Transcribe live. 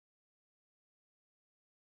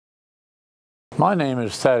My name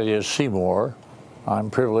is Thaddeus Seymour. I'm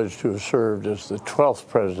privileged to have served as the 12th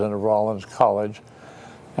president of Rollins College,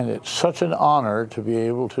 and it's such an honor to be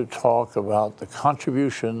able to talk about the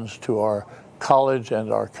contributions to our college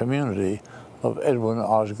and our community of Edwin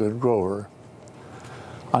Osgood Grover.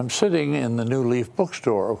 I'm sitting in the New Leaf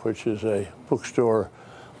Bookstore, which is a bookstore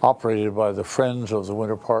operated by the Friends of the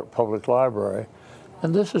Winter Park Public Library,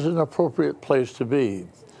 and this is an appropriate place to be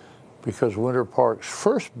because Winter Park's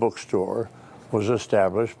first bookstore was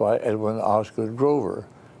established by Edwin Osgood Grover.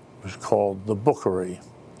 It was called the Bookery.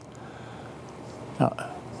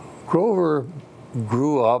 Now, Grover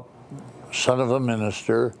grew up son of a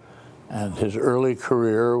minister, and his early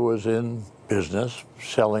career was in business,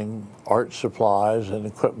 selling art supplies and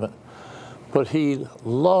equipment. But he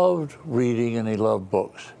loved reading and he loved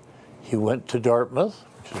books. He went to Dartmouth,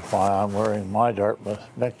 which is why I'm wearing my Dartmouth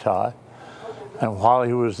necktie. And while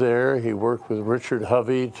he was there, he worked with Richard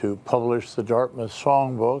Hovey to publish the Dartmouth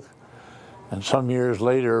Songbook, and some years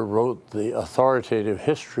later wrote the authoritative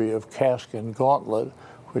history of Cask and Gauntlet,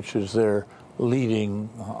 which is their leading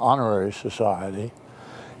honorary society.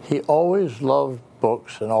 He always loved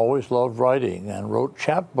books and always loved writing and wrote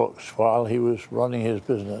chapbooks while he was running his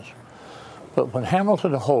business. But when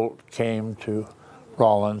Hamilton Holt came to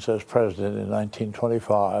Rollins as president in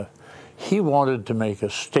 1925, he wanted to make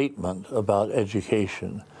a statement about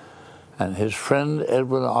education, and his friend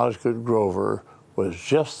Edwin Osgood Grover was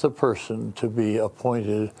just the person to be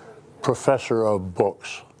appointed professor of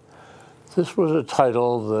books. This was a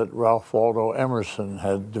title that Ralph Waldo Emerson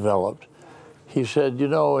had developed. He said, you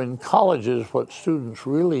know, in colleges, what students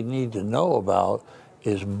really need to know about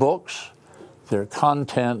is books, their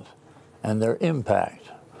content, and their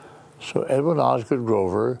impact. So Edwin Osgood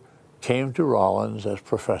Grover came to Rollins as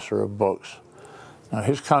professor of books. Now,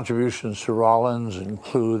 his contributions to Rollins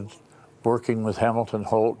include working with Hamilton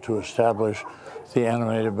Holt to establish the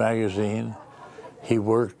animated magazine. He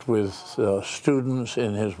worked with students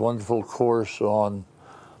in his wonderful course on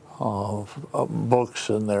books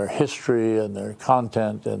and their history and their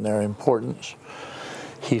content and their importance.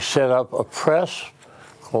 He set up a press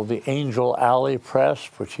called the Angel Alley Press,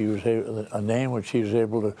 which he was a name which he was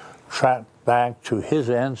able to track back to his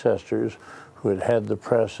ancestors who had had the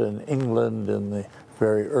press in England in the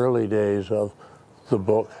very early days of the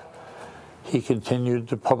book. He continued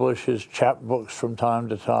to publish his chapbooks from time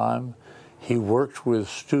to time. He worked with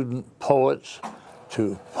student poets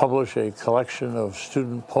to publish a collection of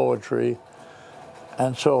student poetry.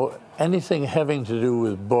 And so anything having to do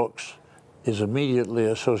with books is immediately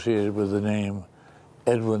associated with the name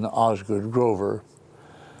Edwin Osgood Grover.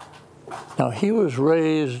 Now, he was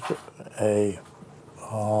raised a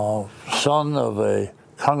son of a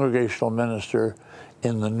congregational minister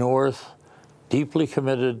in the North, deeply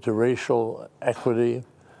committed to racial equity.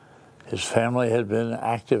 His family had been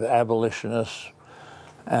active abolitionists,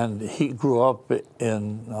 and he grew up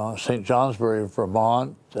in St. Johnsbury,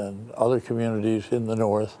 Vermont, and other communities in the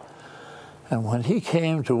North. And when he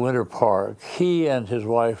came to Winter Park, he and his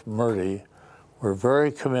wife, Myrtie, were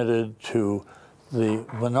very committed to the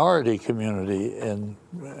minority community in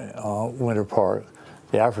Winter Park,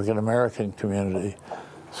 the African-American community,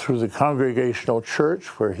 through the Congregational Church,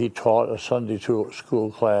 where he taught a Sunday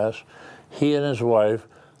school class. He and his wife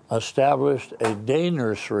established a day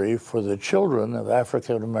nursery for the children of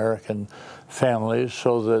African-American families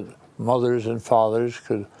so that mothers and fathers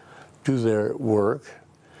could do their work.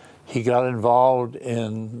 He got involved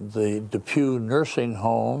in the Depew nursing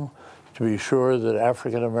home to be sure that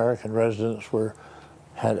African-American residents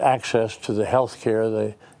had access to the health care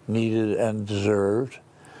they needed and deserved.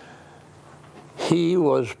 He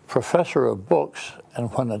was professor of books,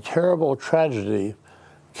 and when a terrible tragedy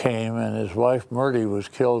came and his wife Myrtie was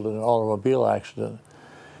killed in an automobile accident,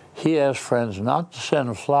 he asked friends not to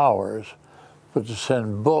send flowers, but to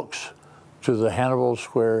send books to the Hannibal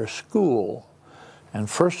Square School. And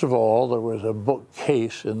first of all, there was a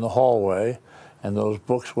bookcase in the hallway, and those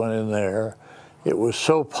books went in there. It was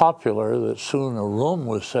so popular that soon a room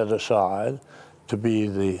was set aside to be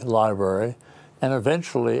the library, and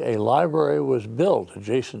eventually a library was built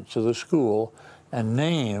adjacent to the school and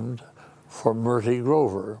named for Myrtie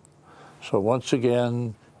Grover. So once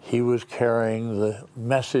again, he was carrying the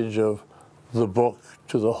message of the book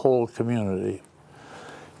to the whole community.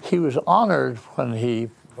 He was honored when he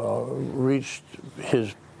reached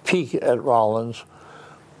his peak at Rollins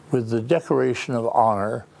with the Decoration of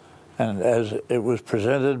Honor, and as it was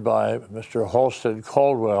presented by Mr. Halstead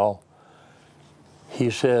Caldwell, he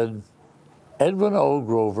said, Edwin O.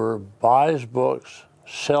 Grover buys books,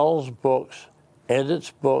 sells books,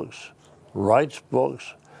 edits books, writes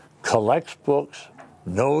books, collects books,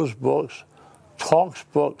 knows books, talks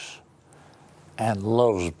books and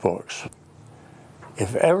loves books.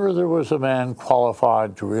 If ever there was a man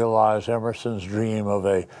qualified to realize Emerson's dream of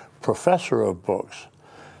a professor of books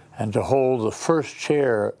and to hold the first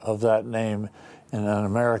chair of that name in an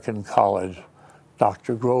American college,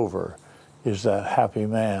 Dr. Grover is that happy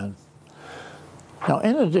man. Now,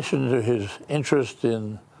 in addition to his interest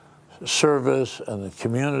in service and the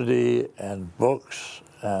community and books,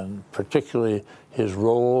 and particularly his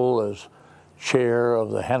role as chair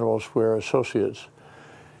of the Hannibal Square Associates,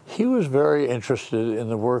 he was very interested in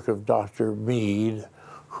the work of Dr. Mead,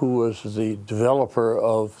 who was the developer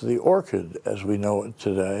of the orchid as we know it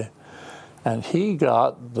today. And he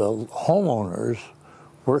got the homeowners,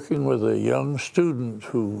 working with a young student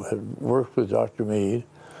who had worked with Dr. Mead,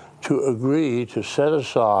 to agree to set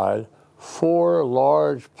aside 4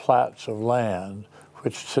 large plats of land,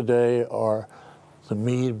 which today are the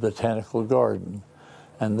Mead Botanical Garden.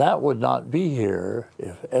 And that would not be here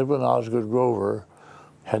if Edwin Osgood Grover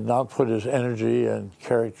had not put his energy and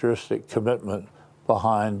characteristic commitment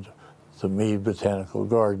behind the Mead Botanical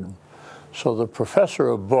Garden. So the professor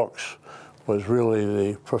of books was really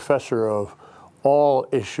the professor of all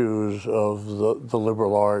issues of the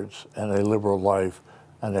liberal arts and a liberal life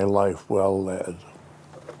and a life well led.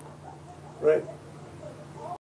 Right.